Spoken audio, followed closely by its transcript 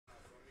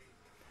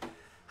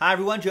Hi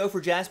everyone, Joe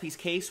for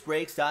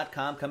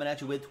JaspysCaseBreaks.com coming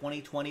at you with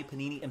 2020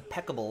 Panini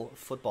Impeccable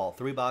Football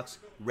 3-box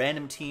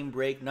random team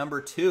break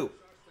number 2.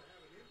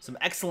 Some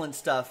excellent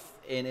stuff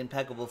in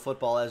Impeccable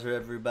Football, as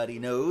everybody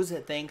knows.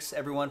 Thanks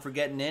everyone for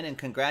getting in, and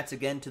congrats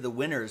again to the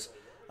winners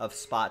of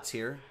spots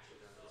here.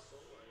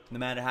 No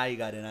matter how you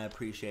got in, I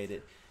appreciate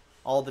it.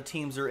 All the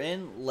teams are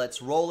in.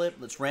 Let's roll it.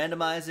 Let's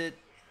randomize it.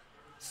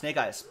 Snake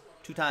Eyes,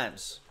 2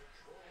 times.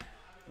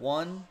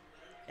 1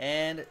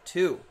 and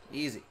 2.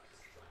 Easy.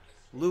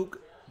 Luke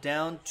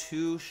down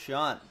to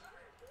Sean.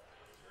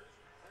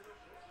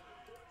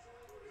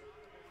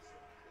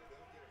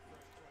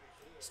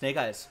 Snake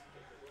Eyes,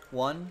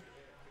 1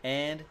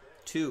 and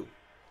 2.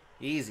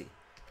 Easy.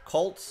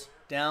 Colts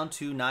down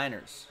to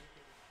Niners.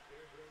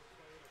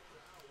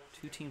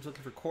 2 teams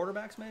looking for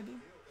quarterbacks, maybe?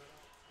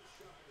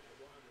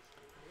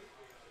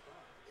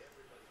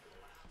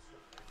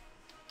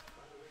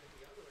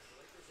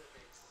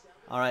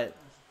 All right.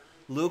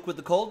 Luke with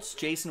the Colts,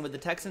 Jason with the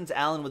Texans,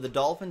 Alan with the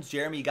Dolphins,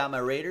 Jeremy, you got my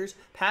Raiders,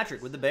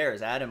 Patrick with the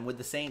Bears, Adam with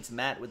the Saints,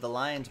 Matt with the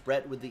Lions,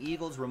 Brett with the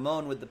Eagles,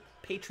 Ramon with the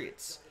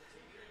Patriots,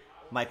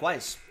 Mike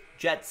Weiss,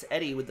 Jets,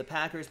 Eddie with the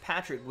Packers,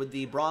 Patrick with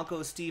the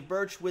Broncos, Steve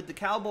Birch with the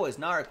Cowboys,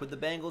 Narek with the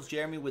Bengals,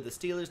 Jeremy with the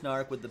Steelers,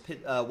 Narek with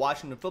the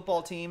Washington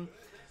football team,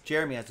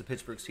 Jeremy has the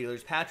Pittsburgh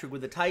Steelers, Patrick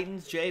with the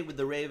Titans, Jay with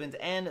the Ravens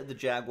and the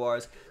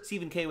Jaguars,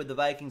 Stephen K with the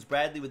Vikings,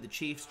 Bradley with the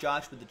Chiefs,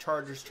 Josh with the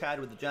Chargers, Chad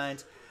with the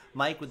Giants,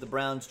 Mike with the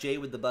Browns, Jay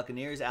with the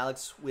Buccaneers,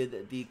 Alex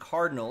with the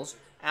Cardinals,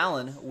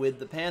 Alan with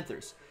the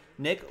Panthers,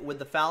 Nick with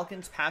the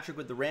Falcons, Patrick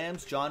with the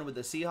Rams, John with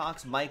the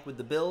Seahawks, Mike with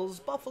the Bills,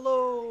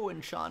 Buffalo,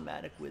 and Sean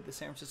Maddock with the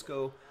San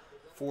Francisco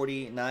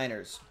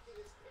 49ers.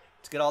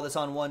 Let's get all this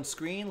on one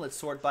screen. Let's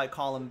sort by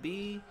column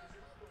B.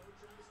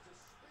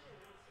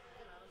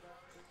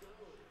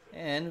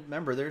 And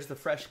remember, there's the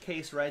fresh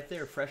case right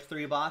there, fresh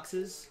 3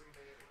 boxes.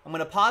 I'm going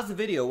to pause the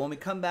video. When we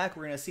come back,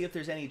 we're going to see if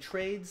there's any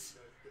trades,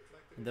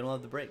 and then we'll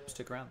have the break.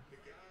 Stick around.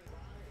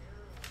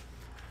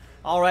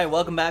 All right,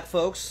 welcome back,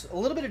 folks. A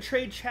little bit of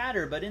trade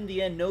chatter, but in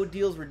the end, no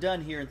deals were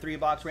done here in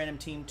 3-box Random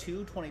Team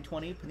 2,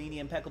 2020 Panini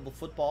Impeccable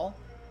Football.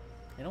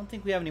 I don't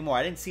think we have any more.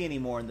 I didn't see any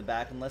more in the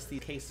back unless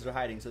these cases are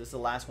hiding, so this is the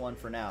last one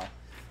for now.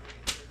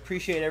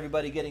 Appreciate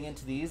everybody getting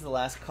into these the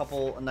last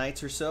couple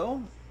nights or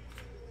so.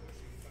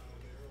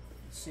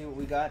 Let's see what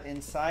we got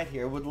inside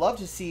here. Would love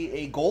to see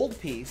a gold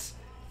piece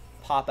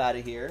pop out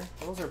of here.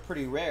 Those are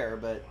pretty rare,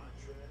 but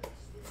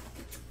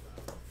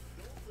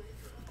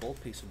gold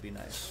piece would be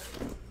nice.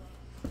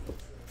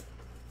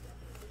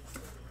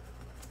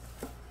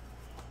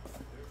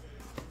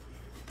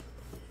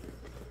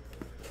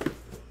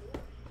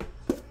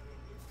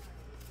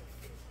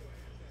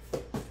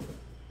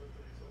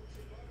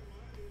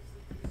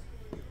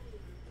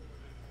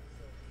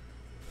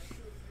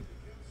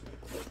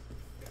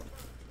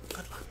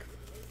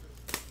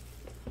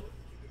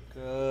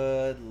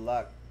 Good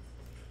luck.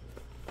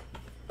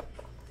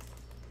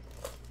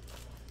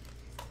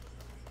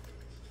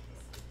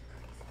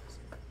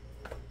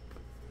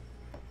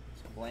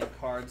 Some blank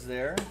cards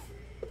there.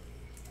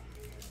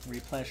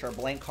 Replenish our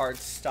blank card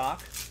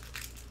stock.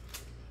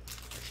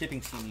 Our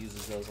shipping team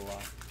uses those a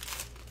lot.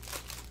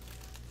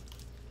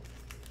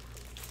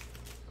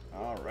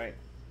 All right.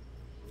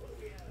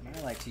 And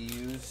I like to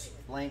use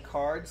blank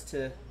cards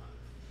to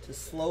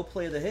slow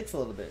play the hits a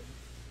little bit.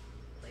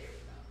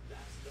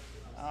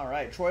 All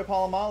right, Troy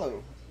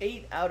Polamalu,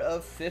 8 out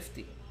of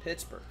 50,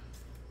 Pittsburgh.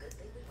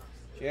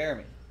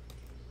 Jeremy.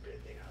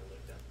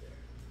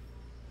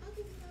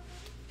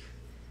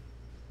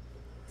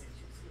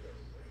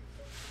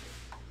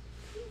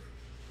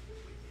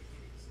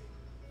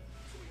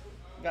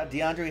 We got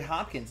DeAndre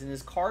Hopkins in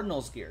his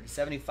Cardinals gear,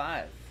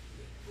 75.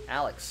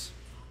 Alex.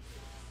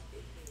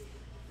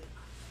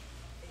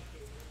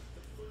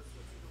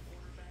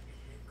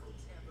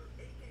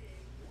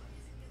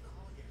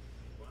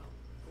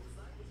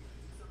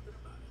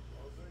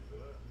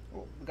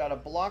 We got a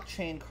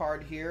blockchain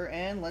card here,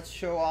 and let's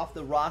show off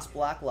the Ross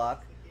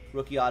Blacklock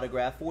rookie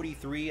autograph,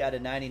 43 out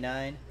of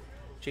 99.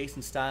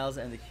 Jason Styles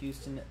and the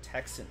Houston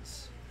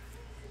Texans.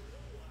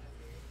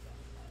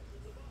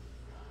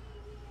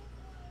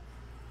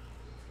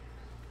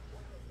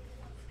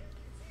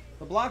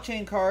 The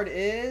blockchain card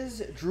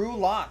is Drew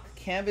Lock,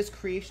 Canvas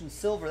Creation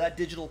Silver. That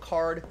digital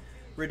card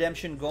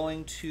redemption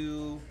going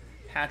to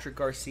Patrick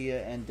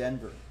Garcia and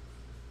Denver.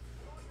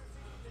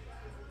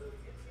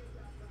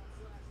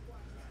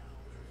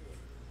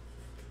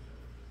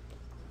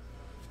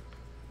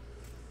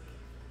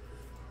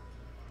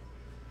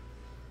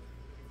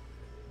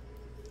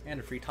 And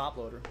a free top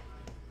loader.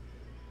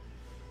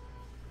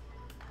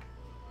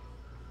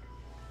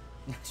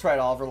 That's right,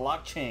 Oliver.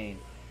 Blockchain.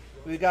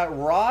 We've got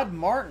Rod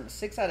Martin,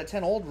 6 out of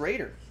 10, Old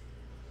Raider.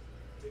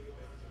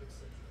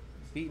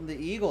 Beating the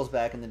Eagles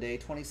back in the day,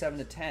 27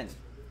 to 10.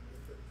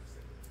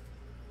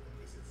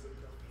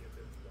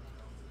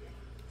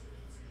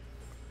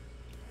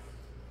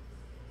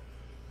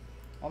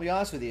 I'll be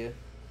honest with you,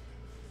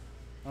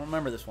 I don't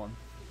remember this one.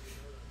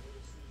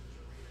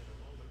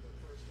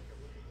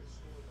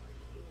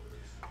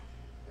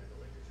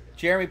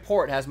 Jeremy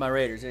Port has my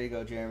Raiders. There you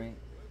go, Jeremy.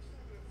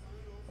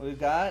 We've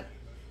got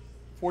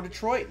for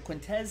Detroit,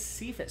 Quintez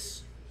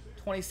Cephas,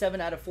 27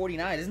 out of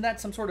 49. Isn't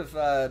that some sort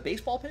of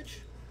baseball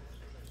pitch?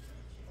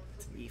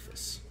 It's an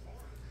Ephus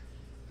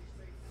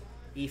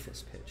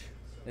pitch.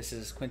 This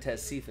is Quintez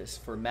Cephas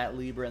for Matt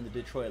Lieber and the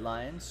Detroit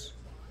Lions.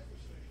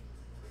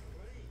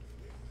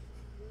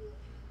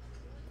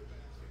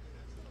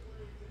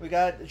 We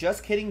got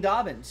Just Kidding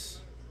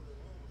Dobbins.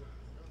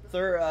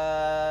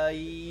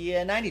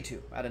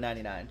 92 out of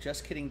 99.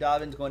 Just Kidding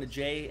Dobbins going to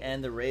Jay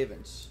and the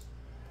Ravens.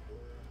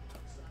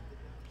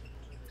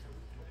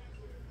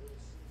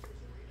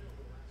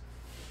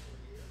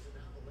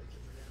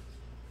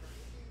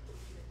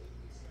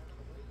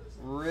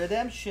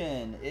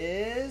 Redemption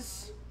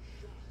is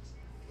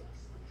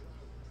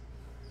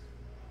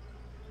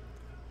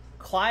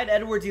Clyde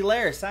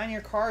Edwards-Helaire. Sign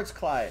your cards,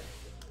 Clyde.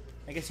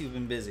 I guess you've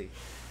been busy.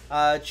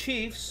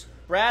 Chiefs,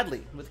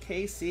 Bradley with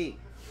KC.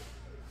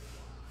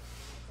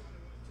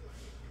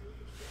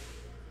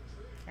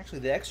 Actually,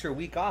 the extra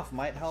week off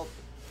might help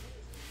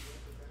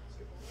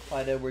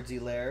Clyde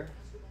Edwards-Helaire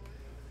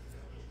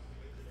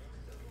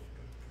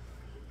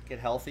get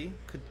healthy.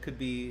 Could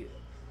be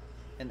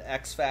an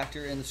X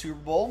factor in the Super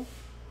Bowl.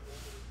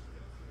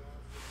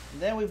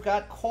 And then we've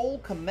got Cole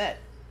Kmet.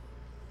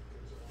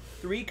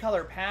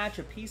 3-color patch,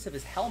 a piece of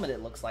his helmet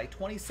it looks like.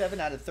 27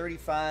 out of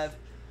 35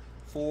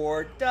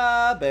 for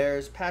the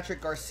Bears,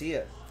 Patrick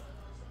Garcia.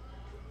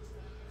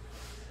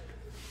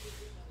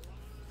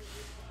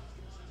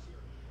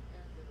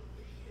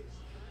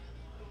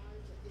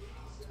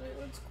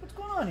 What's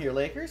going on here,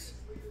 Lakers?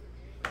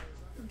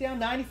 Down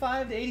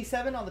 95 to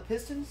 87 on the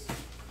Pistons.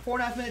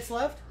 4.5 minutes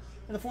left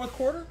in the fourth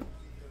quarter.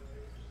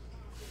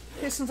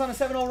 Pistons on a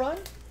 7-0 run.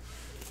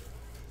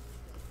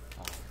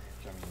 Oh,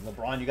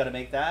 LeBron, you got to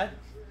make that.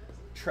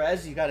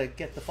 Trez, you got to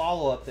get the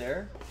follow-up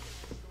there.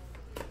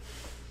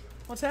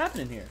 What's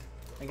happening here?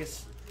 I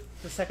guess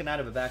the second night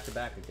of a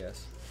back-to-back, I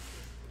guess.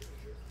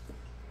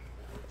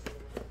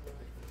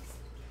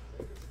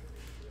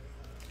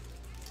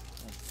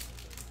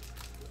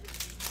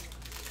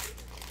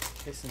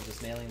 Pistons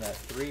just nailing that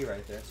 3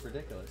 right there. It's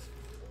ridiculous.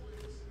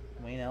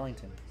 Wayne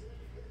Ellington.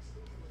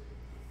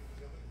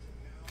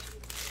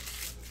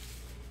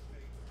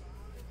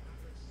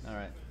 All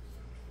right.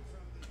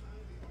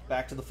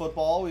 Back to the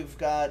football. We've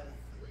got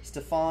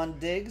Stephon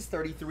Diggs,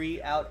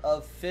 33 out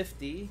of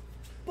 50.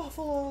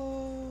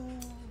 Buffalo.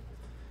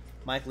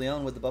 Mike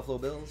Leone with the Buffalo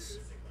Bills.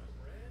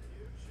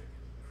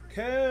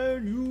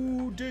 Can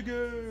you dig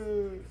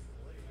it?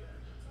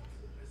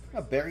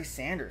 Oh, Barry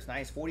Sanders,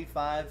 nice,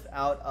 45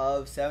 out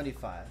of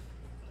 75.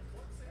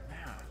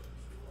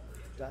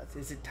 Wow.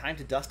 Is it time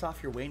to dust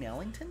off your Wayne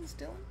Ellingtons,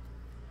 Dylan?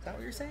 Is that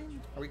what you're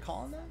saying? Are we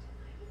calling that?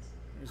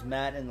 There's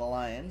Matt and the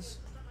Lions.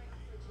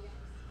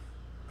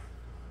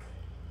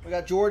 We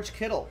got George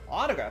Kittle,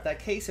 autograph. That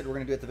case hit we're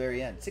going to do at the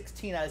very end.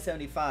 16 out of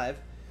 75.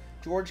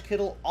 George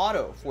Kittle,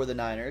 auto for the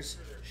Niners.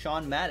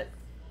 Sean Maddox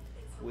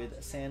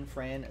with San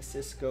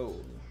Francisco.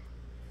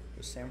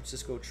 The San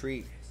Francisco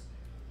treat.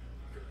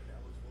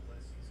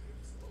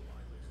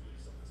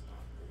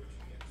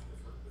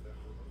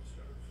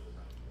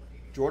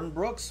 Jordan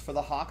Brooks for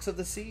the Hawks of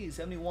the Sea,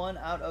 71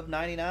 out of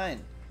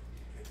 99.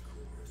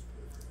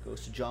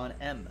 Goes to John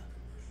M.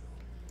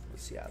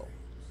 with Seattle.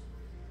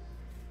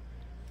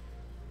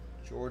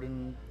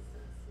 Jordan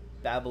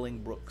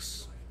Babbling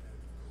Brooks.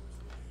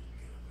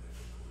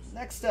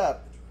 Next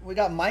up, we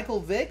got Michael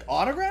Vick,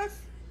 autograph?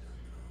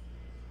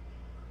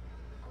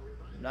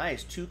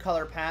 Nice,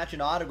 2-color patch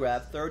and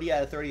autograph, 30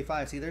 out of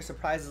 35. See, there's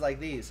surprises like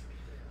these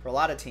for a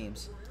lot of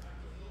teams.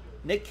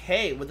 Nick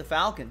Hay with the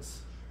Falcons.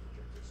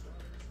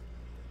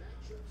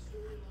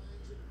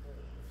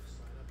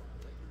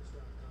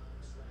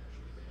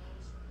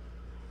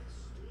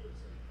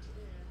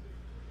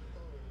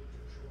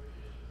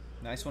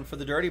 Nice one for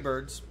the Dirty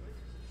Birds.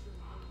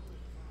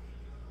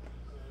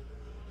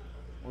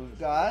 We've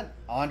got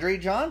Andre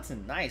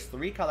Johnson. Nice.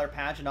 3-color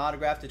patch and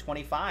autograph to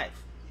 25.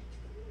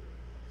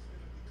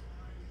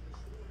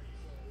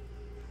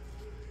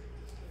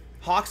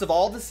 Hawks of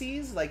all the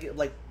Seas?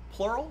 Like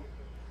plural?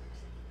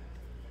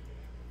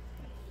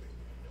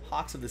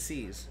 Hawks of the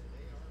Seas.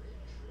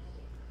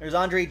 There's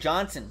Andre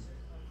Johnson.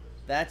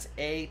 That's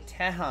a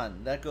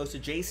Tejan. That goes to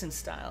Jason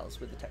Styles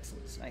with the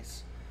Texans.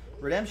 Nice.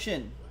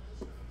 Redemption.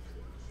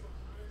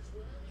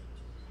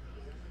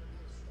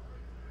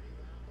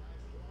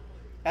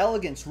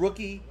 Elegance,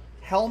 rookie,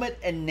 helmet,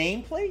 and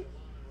nameplate?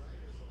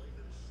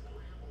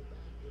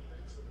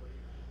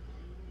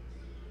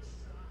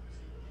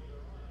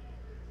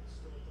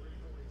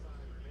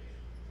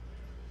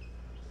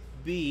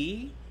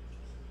 B.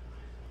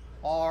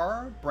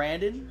 R.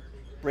 Brandon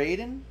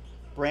Ayuk.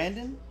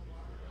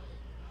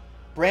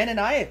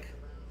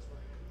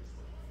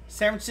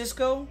 San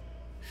Francisco,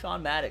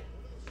 Sean Maddox.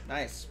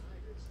 Nice.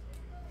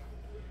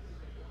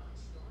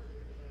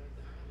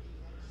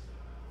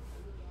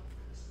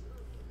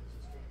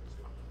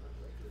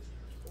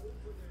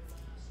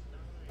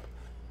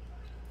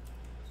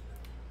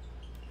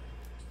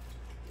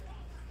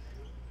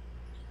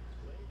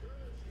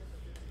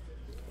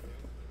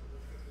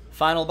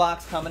 Final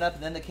box coming up,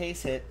 and then the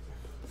case hit.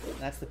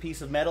 That's the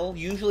piece of metal.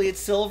 Usually it's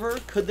silver.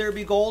 Could there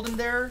be gold in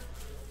there?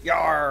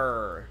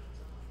 Yar!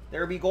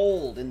 There be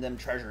gold in them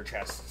treasure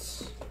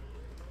chests.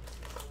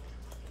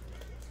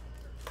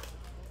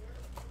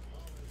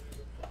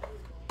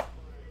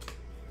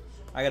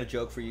 I got a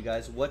joke for you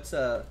guys. What's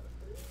a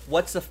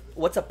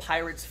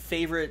Pirate's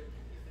favorite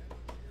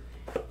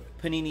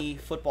Panini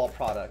football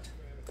product?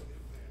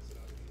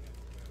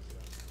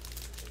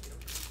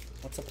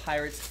 What's a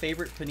Pirate's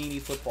favorite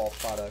Panini football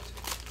product?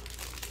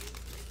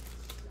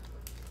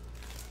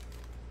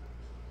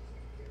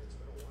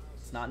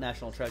 It's not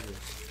National Treasures.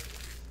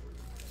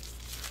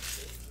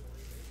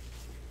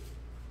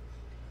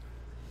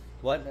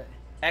 What?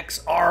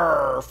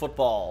 XR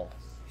football.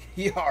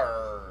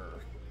 Yar.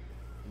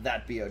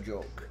 That be a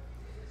joke.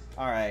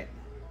 All right.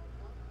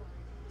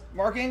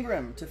 Mark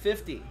Ingram to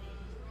 50.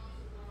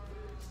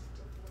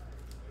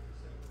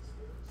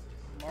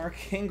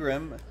 Mark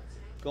Ingram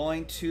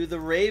going to the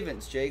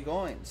Ravens. Jay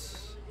Goins.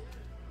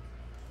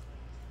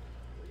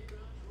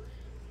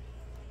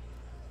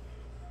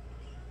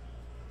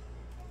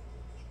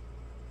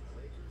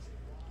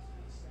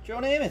 Joe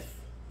Namath.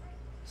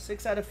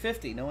 6 out of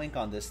 50. No ink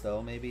on this,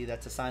 though. Maybe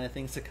that's a sign of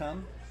things to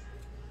come.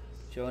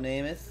 Joe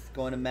Namath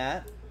going to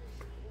Matt.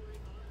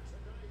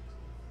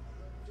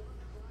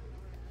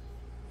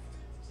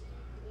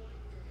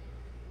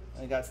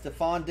 I got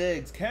Stephon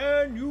Diggs.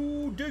 Can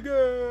you dig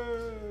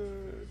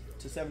it?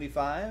 To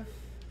 75.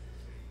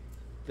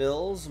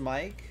 Bills,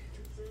 Mike.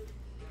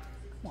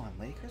 Come on,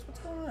 Lakers. What's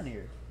going on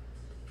here?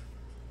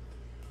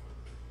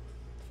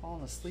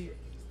 Falling asleep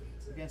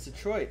against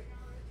Detroit.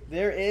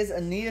 There is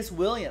Aeneas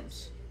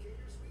Williams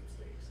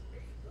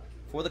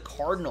for the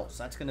Cardinals.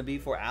 That's going to be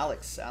for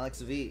Alex.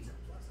 Alex V.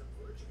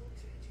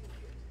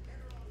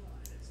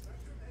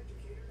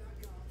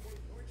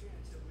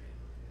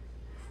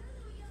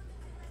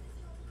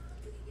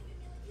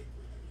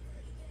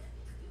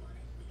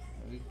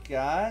 We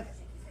got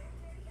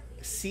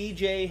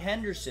C.J.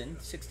 Henderson,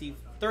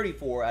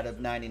 34 out of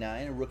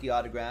 99, rookie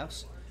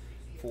autographs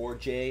for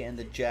Jay and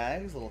the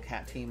Jags. Little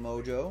cat team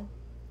mojo.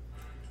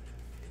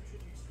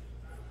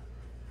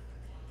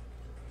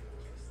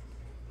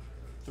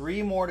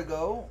 Three more to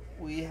go.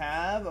 We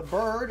have a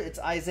bird. It's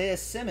Isaiah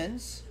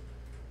Simmons,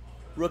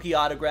 rookie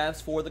autographs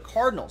for the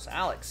Cardinals.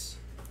 Alex.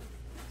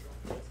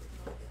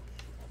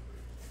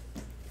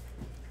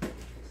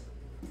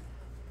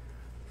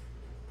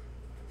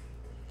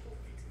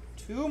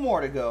 Two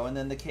more to go, and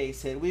then the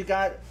case hit. We've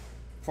got,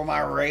 for my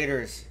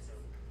Raiders,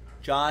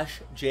 Josh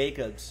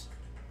Jacobs.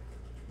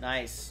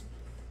 Nice.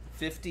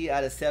 50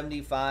 out of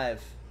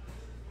 75.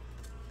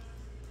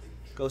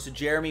 Goes to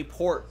Jeremy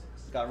Port.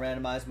 Got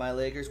randomized my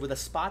Lakers with a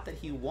spot that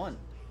he won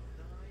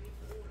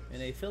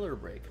in a filler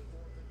break.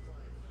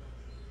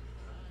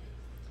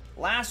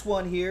 Last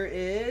one here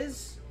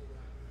is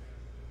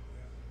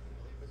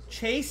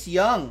Chase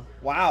Young.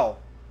 Wow.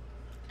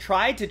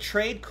 Tried to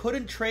trade,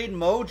 couldn't trade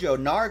mojo.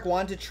 Narc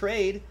wanted to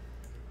trade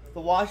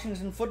the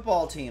Washington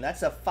football team.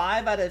 That's a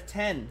 5 out of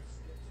 10,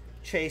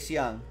 Chase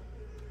Young.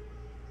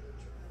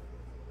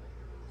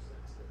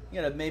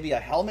 You got maybe a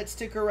helmet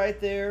sticker right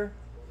there.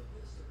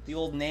 The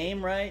old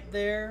name right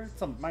there.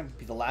 Might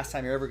be the last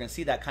time you're ever going to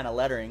see that kind of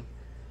lettering.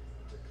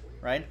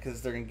 Right?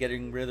 Because they're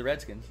getting rid of the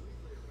Redskins.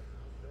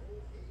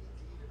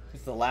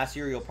 It's the last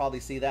year you'll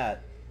probably see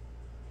that.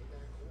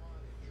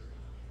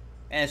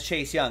 And it's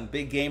Chase Young,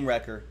 big game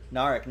wrecker.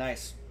 Narek,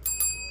 nice.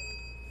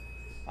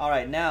 All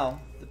right, now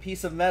the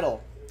piece of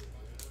metal.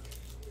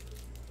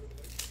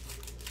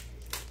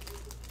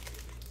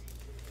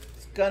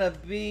 It's gonna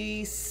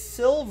be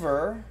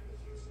silver,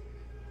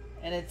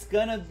 and it's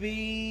gonna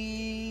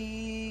be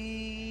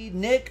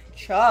Nick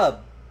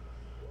Chubb.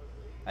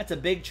 That's a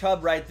big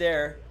Chubb right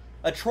there.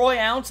 A troy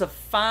ounce of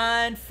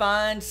fine,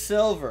 fine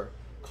silver.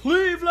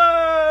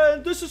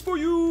 Cleveland, this is for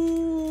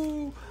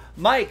you.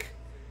 Mike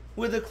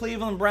with the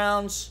Cleveland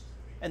Browns.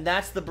 And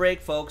that's the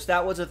break, folks.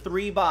 That was a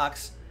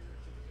 3-box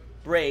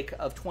break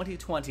of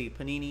 2020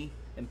 Panini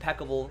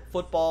Impeccable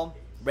Football.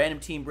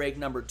 Random team break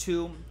number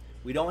 2.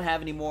 We don't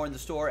have any more in the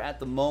store at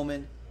the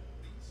moment,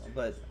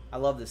 but I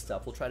love this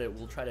stuff. We'll try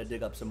to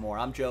dig up some more.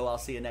 I'm Joe. I'll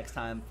see you next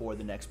time for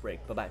the next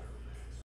break. Bye-bye.